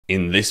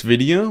In this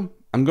video,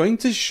 I'm going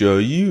to show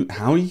you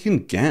how you can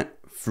get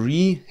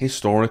free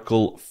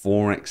historical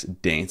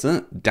Forex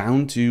data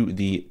down to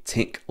the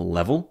tick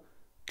level,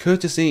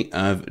 courtesy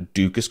of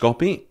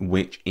Dukascopy,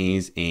 which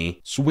is a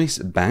Swiss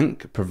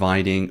bank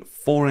providing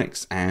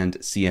Forex and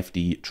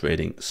CFD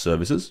trading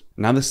services.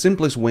 Now, the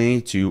simplest way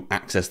to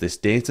access this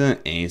data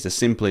is to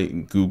simply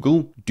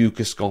Google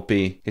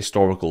Dukascopy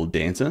historical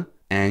data,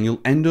 and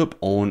you'll end up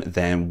on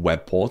their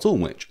web portal,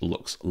 which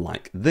looks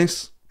like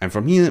this. And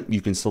from here,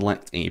 you can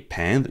select a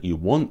pair that you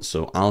want.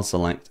 So I'll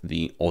select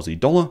the Aussie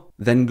dollar,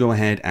 then go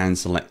ahead and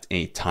select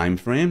a time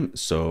frame.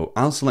 So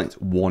I'll select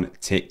 1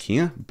 tick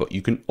here, but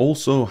you can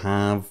also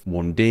have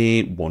 1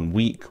 day, 1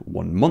 week,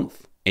 1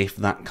 month, if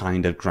that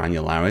kind of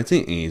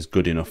granularity is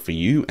good enough for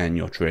you and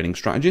your trading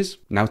strategies.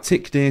 Now,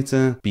 tick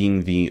data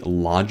being the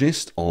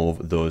largest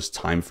of those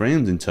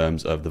timeframes in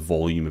terms of the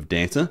volume of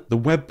data, the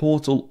web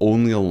portal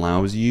only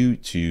allows you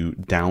to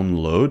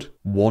download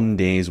 1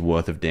 day's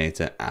worth of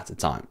data at a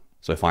time.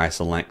 So if I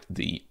select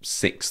the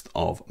 6th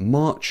of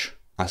March,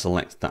 I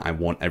select that I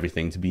want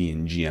everything to be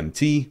in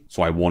GMT.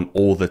 So I want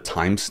all the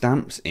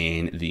timestamps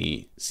in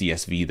the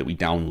CSV that we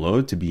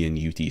download to be in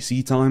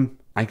UTC time.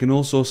 I can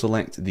also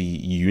select the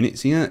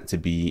units here to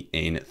be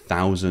in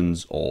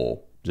thousands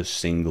or just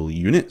single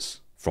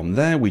units. From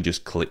there, we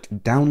just click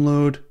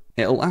download.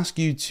 It'll ask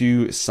you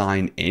to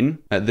sign in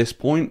at this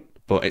point,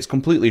 but it's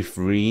completely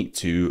free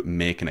to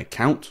make an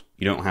account.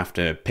 You don't have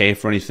to pay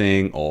for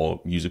anything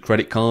or use a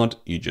credit card.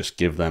 You just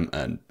give them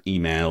an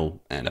email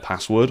and a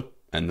password,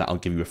 and that'll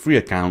give you a free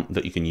account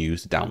that you can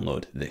use to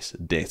download this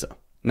data.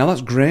 Now,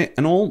 that's great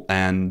and all,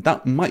 and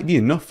that might be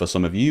enough for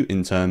some of you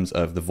in terms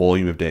of the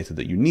volume of data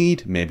that you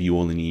need. Maybe you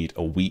only need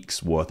a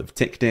week's worth of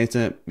tick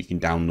data. You can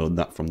download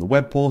that from the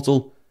web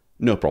portal,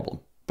 no problem.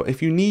 But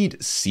if you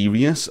need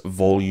serious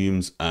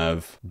volumes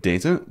of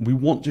data, we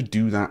want to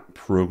do that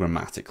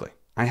programmatically.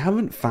 I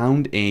haven't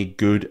found a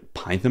good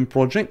Python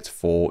project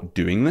for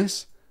doing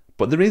this,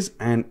 but there is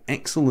an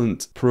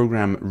excellent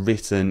program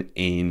written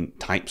in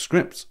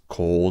TypeScript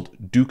called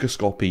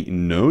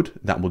Dukascopy-node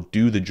that will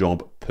do the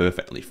job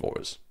perfectly for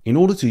us. In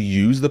order to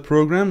use the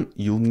program,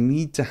 you'll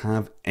need to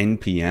have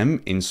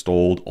npm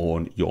installed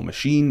on your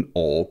machine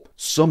or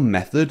some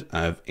method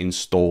of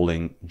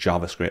installing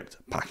JavaScript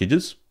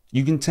packages.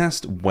 You can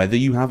test whether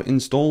you have it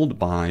installed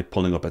by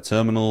pulling up a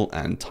terminal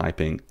and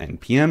typing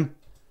npm.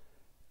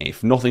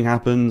 If nothing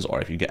happens,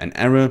 or if you get an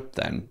error,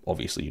 then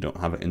obviously you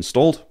don't have it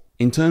installed.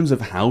 In terms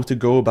of how to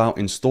go about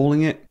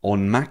installing it,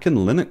 on Mac and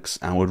Linux,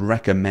 I would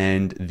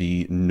recommend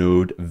the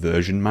Node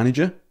Version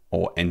Manager,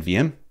 or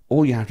NVM.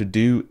 All you have to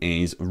do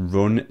is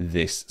run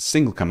this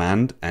single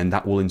command, and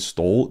that will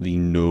install the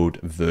Node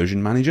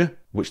Version Manager,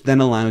 which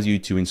then allows you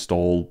to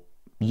install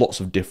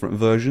lots of different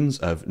versions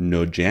of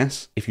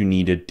Node.js if you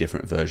needed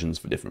different versions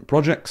for different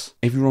projects.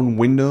 If you're on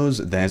Windows,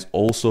 there's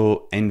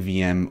also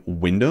NVM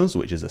Windows,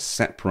 which is a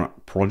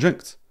separate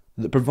project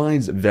that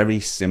provides very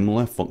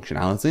similar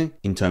functionality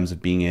in terms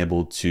of being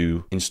able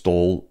to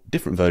install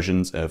different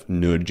versions of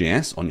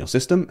Node.js on your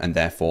system and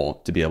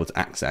therefore to be able to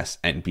access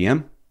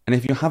NPM. And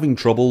if you're having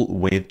trouble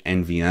with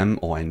NVM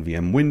or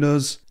NVM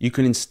Windows, you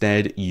can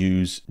instead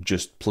use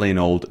just plain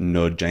old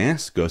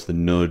Node.js. Go to the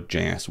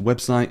Node.js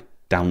website,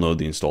 download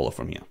the installer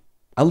from here.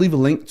 I'll leave a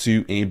link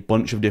to a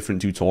bunch of different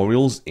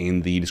tutorials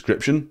in the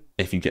description.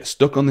 If you get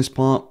stuck on this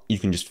part, you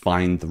can just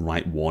find the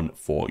right one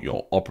for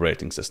your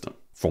operating system.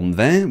 From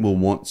there, we'll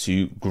want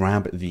to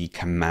grab the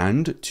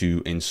command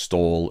to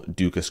install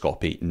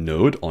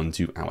Dukascopy-node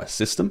onto our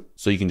system.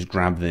 So you can just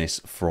grab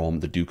this from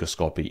the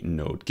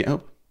Dukascopy-node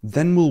GitHub.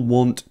 Then we'll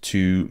want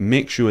to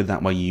make sure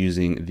that we're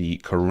using the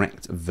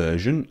correct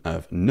version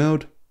of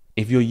Node.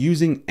 If you're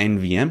using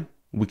NVM,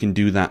 we can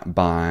do that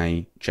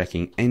by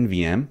checking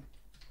nvm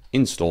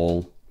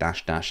install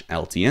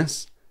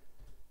 --lts.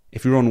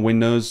 If you're on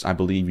Windows, I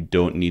believe you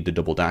don't need the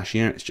double dash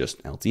here, it's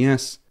just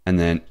LTS, and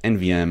then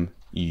nvm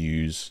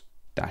use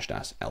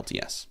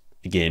 --lts.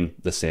 Again,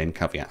 the same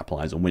caveat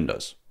applies on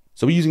Windows.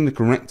 So we're using the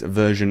correct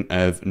version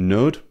of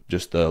Node,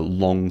 just the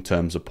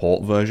long-term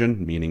support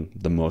version, meaning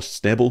the most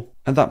stable.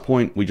 At that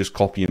point, we just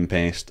copy and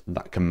paste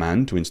that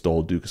command to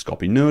install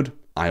Dukascopy-node.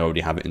 I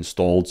already have it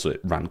installed, so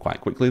it ran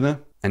quite quickly there.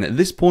 And at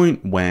this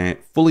point, we're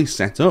fully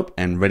set up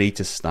and ready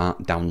to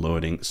start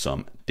downloading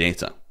some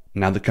data.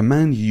 Now, the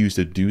command you use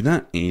to do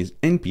that is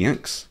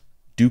npx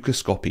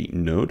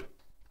Dukascopy-node.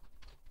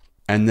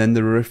 And then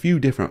there are a few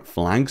different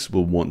flags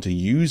we'll want to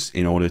use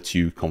in order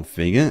to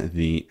configure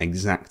the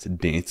exact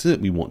data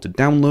we want to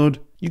download.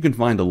 You can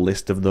find a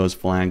list of those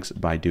flags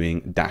by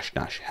doing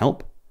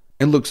 --help.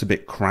 It looks a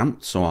bit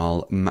cramped, so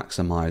I'll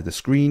maximize the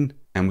screen.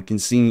 And we can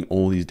see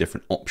all these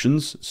different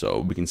options. So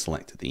we can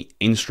select the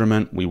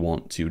instrument we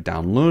want to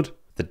download,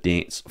 the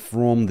dates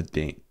from, the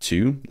date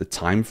to, the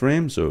time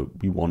frame. So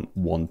we want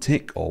 1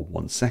 tick or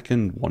 1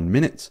 second, 1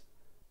 minute.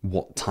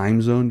 What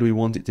time zone do we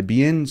want it to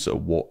be in? So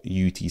what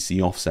UTC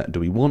offset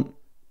do we want?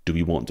 Do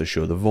we want to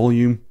show the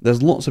volume?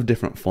 There's lots of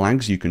different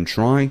flags you can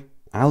try.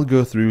 I'll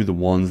go through the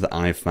ones that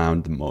I've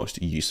found the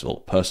most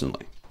useful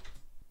personally.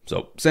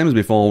 So same as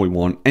before, we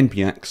want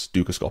npx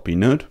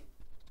Dukascopy-node.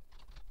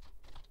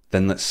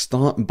 Then let's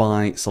start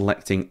by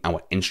selecting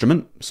our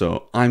instrument.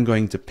 So I'm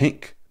going to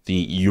pick the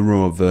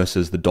euro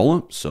versus the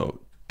dollar. So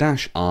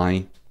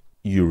 -I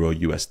euro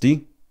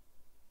USD.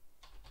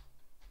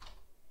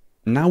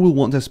 Now we'll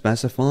want to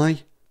specify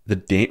the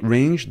date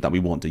range that we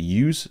want to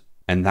use,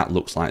 and that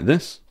looks like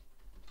this.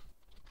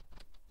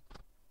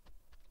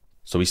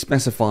 So we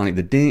specify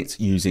the date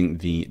using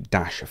the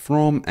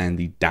 -from and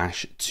the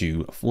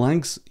 -to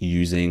flags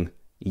using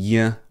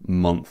year,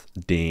 month,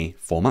 day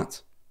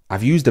format.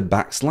 I've used a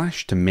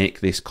backslash to make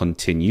this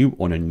continue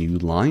on a new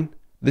line.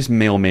 This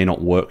may or may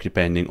not work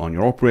depending on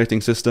your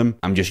operating system.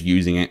 I'm just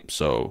using it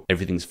so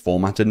everything's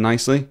formatted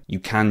nicely. You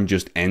can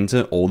just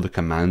enter all the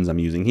commands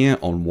I'm using here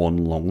on one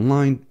long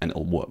line and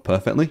it'll work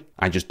perfectly.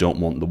 I just don't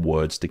want the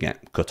words to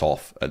get cut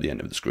off at the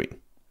end of the screen.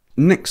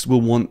 Next,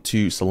 we'll want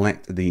to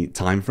select the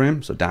time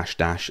frame, so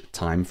 --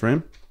 time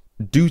frame.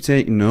 Do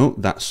take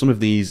note that some of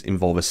these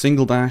involve a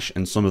single dash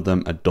and some of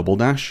them a double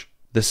dash.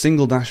 The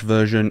single dash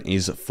version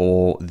is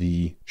for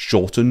the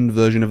shortened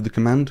version of the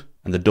command,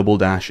 and the double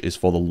dash is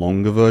for the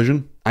longer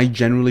version. I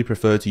generally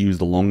prefer to use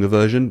the longer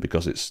version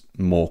because it's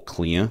more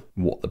clear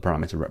what the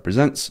parameter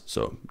represents.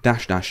 So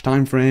 --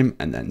 time frame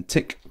and then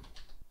tick.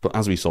 But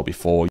as we saw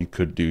before, you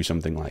could do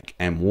something like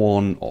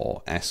M1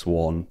 or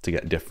S1 to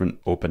get different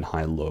open,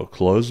 high, low,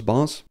 close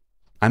bars.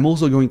 I'm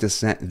also going to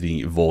set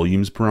the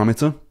volumes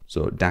parameter,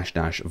 so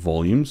 --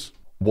 volumes.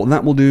 What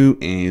that will do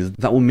is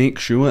that will make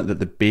sure that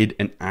the bid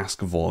and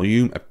ask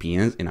volume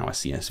appears in our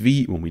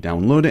CSV when we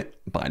download it.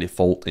 By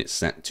default, it's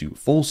set to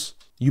false.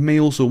 You may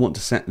also want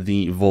to set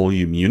the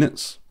volume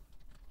units.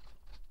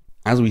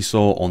 As we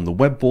saw on the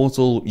web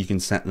portal, you can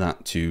set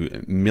that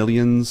to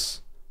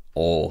millions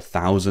or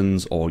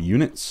thousands or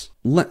units.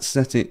 Let's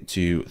set it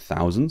to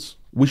thousands.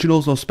 We should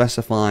also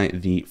specify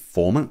the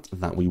format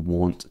that we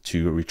want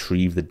to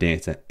retrieve the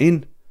data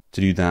in.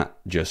 To do that,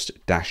 just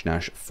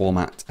 --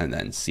 format and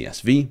then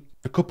CSV.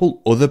 A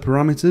couple other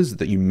parameters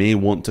that you may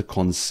want to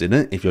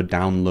consider if you're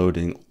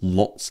downloading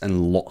lots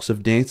and lots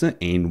of data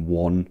in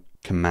one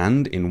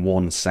command, in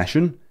one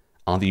session,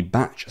 are the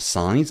batch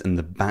size and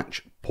the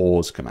batch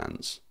pause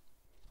commands.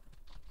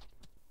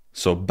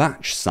 So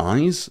batch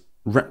size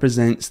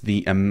represents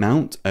the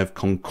amount of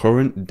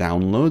concurrent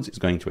downloads it's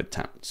going to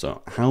attempt.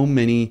 So how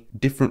many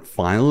different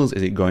files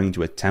is it going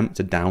to attempt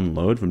to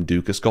download from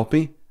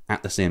Dukascopy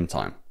at the same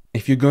time?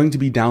 If you're going to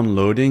be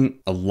downloading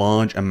a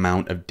large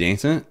amount of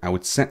data, I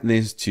would set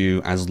this to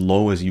as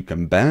low as you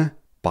can bear.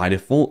 By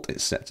default,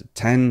 it's set to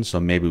 10, so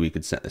maybe we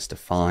could set this to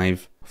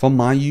 5. For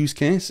my use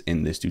case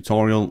in this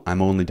tutorial,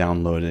 I'm only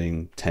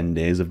downloading 10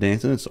 days of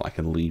data, so I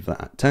can leave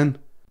that at 10.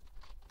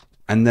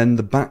 And then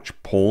the batch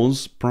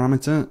pause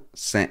parameter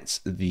sets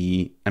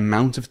the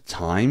amount of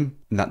time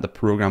that the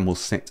program will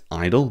sit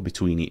idle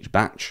between each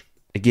batch.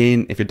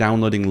 Again, if you're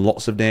downloading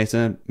lots of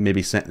data,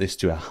 maybe set this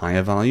to a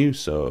higher value,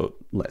 so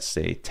let's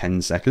say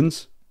 10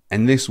 seconds.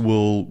 And this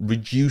will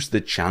reduce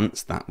the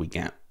chance that we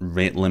get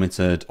rate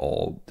limited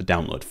or the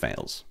download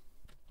fails.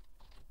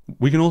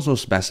 We can also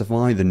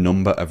specify the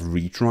number of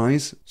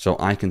retries, so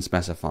I can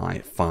specify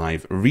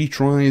 5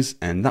 retries,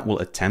 and that will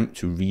attempt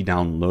to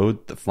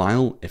re-download the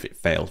file if it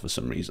fails for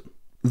some reason.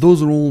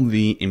 Those are all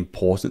the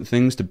important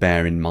things to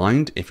bear in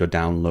mind if you're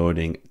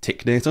downloading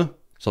tick data,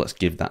 so let's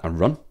give that a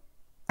run.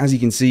 As you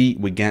can see,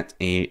 we get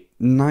a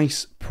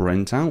nice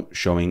printout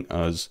showing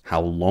us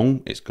how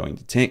long it's going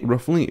to take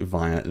roughly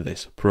via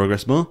this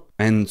progress bar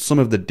and some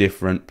of the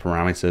different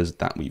parameters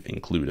that we've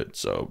included.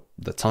 So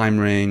the time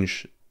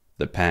range,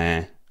 the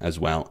pair, as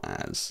well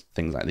as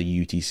things like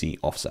the UTC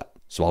offset.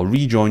 So I'll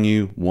rejoin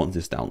you once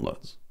this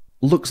downloads.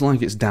 Looks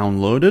like it's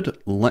downloaded.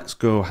 Let's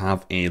go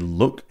have a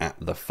look at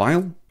the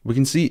file. We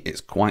can see it's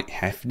quite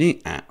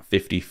hefty at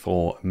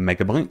 54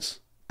 megabytes.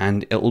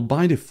 And it'll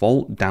by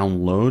default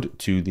download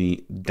to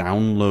the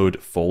download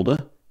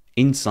folder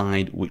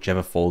inside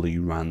whichever folder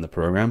you ran the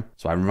program.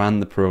 So I ran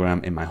the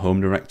program in my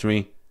home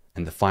directory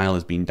and the file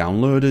has been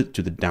downloaded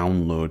to the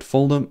download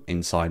folder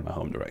inside my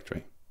home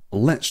directory.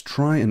 Let's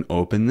try and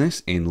open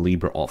this in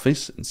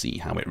LibreOffice and see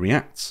how it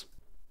reacts.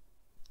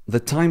 The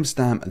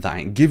timestamp that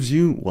it gives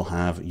you will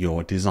have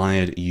your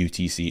desired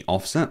UTC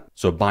offset.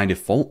 So by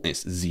default,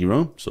 it's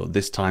 0. So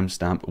this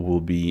timestamp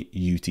will be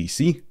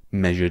UTC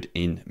measured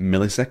in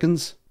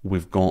milliseconds.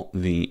 We've got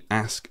the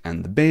ask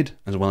and the bid,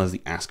 as well as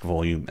the ask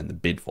volume and the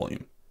bid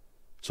volume.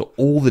 So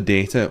all the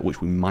data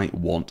which we might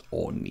want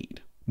or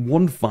need.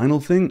 One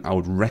final thing I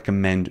would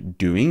recommend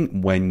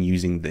doing when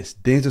using this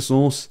data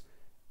source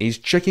is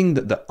checking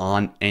that there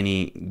aren't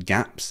any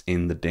gaps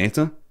in the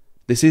data.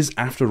 This is,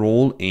 after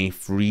all, a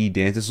free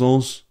data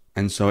source,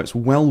 and so it's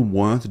well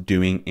worth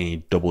doing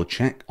a double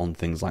check on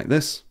things like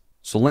this.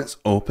 So let's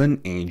open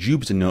a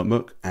Jupyter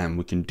notebook and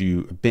we can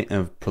do a bit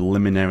of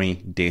preliminary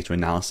data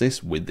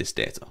analysis with this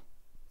data.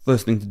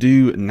 First thing to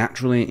do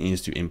naturally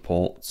is to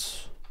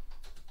import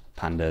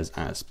pandas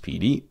as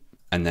PD.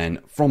 And then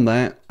from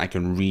there, I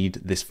can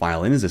read this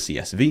file in as a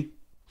CSV.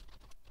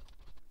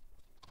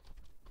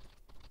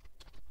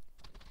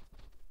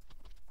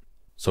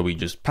 So we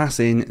just pass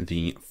in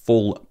the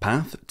full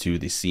path to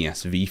the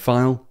CSV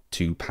file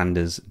to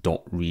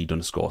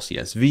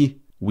pandas.read_CSV.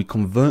 we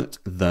convert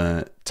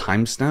the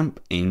timestamp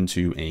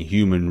into a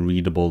human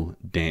readable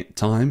date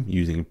time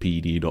using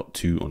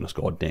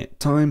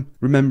pd.to_datetime,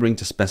 remembering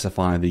to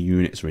specify the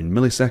units are in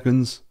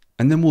milliseconds,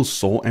 and then we'll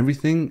sort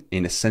everything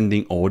in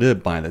ascending order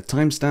by the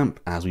timestamp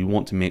as we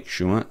want to make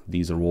sure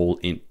these are all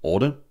in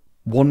order.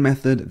 One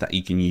method that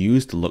you can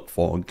use to look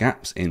for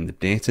gaps in the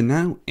data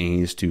now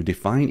is to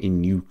define a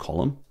new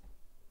column.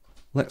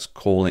 Let's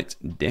call it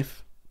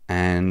diff,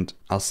 and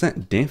I'll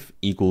set diff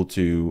equal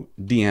to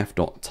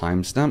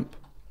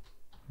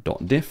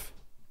df.timestamp.diff,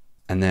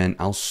 and then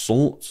I'll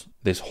sort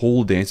this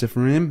whole data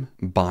frame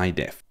by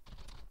diff.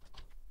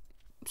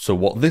 So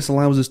what this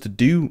allows us to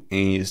do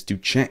is to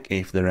check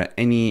if there are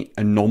any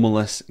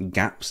anomalous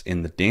gaps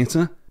in the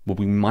data, but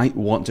we might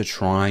want to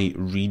try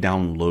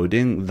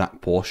re-downloading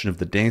that portion of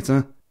the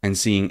data and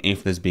seeing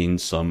if there's been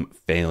some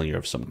failure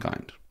of some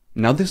kind.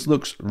 Now this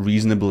looks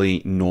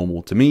reasonably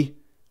normal to me.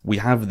 We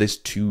have this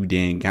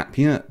 2-day gap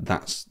here,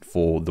 that's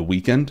for the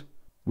weekend.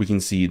 We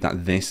can see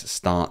that this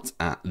starts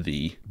at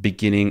the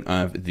beginning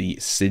of the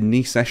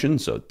Sydney session,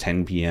 so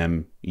 10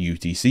 PM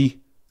UTC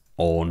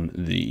on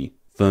the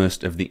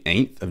 1st of the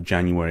 8th of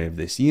January of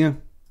this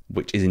year,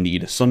 which is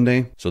indeed a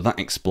Sunday. So that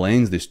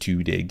explains this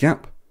 2-day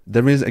gap.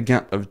 There is a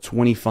gap of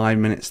 25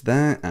 minutes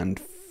there and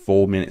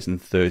 4 minutes and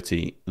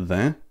 30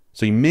 there.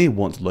 So you may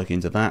want to look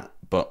into that,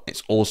 but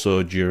it's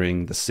also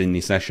during the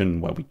Sydney session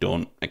where we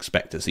don't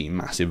expect to see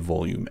massive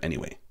volume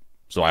anyway.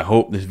 So I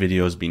hope this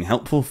video has been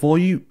helpful for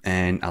you,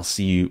 and I'll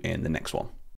see you in the next one.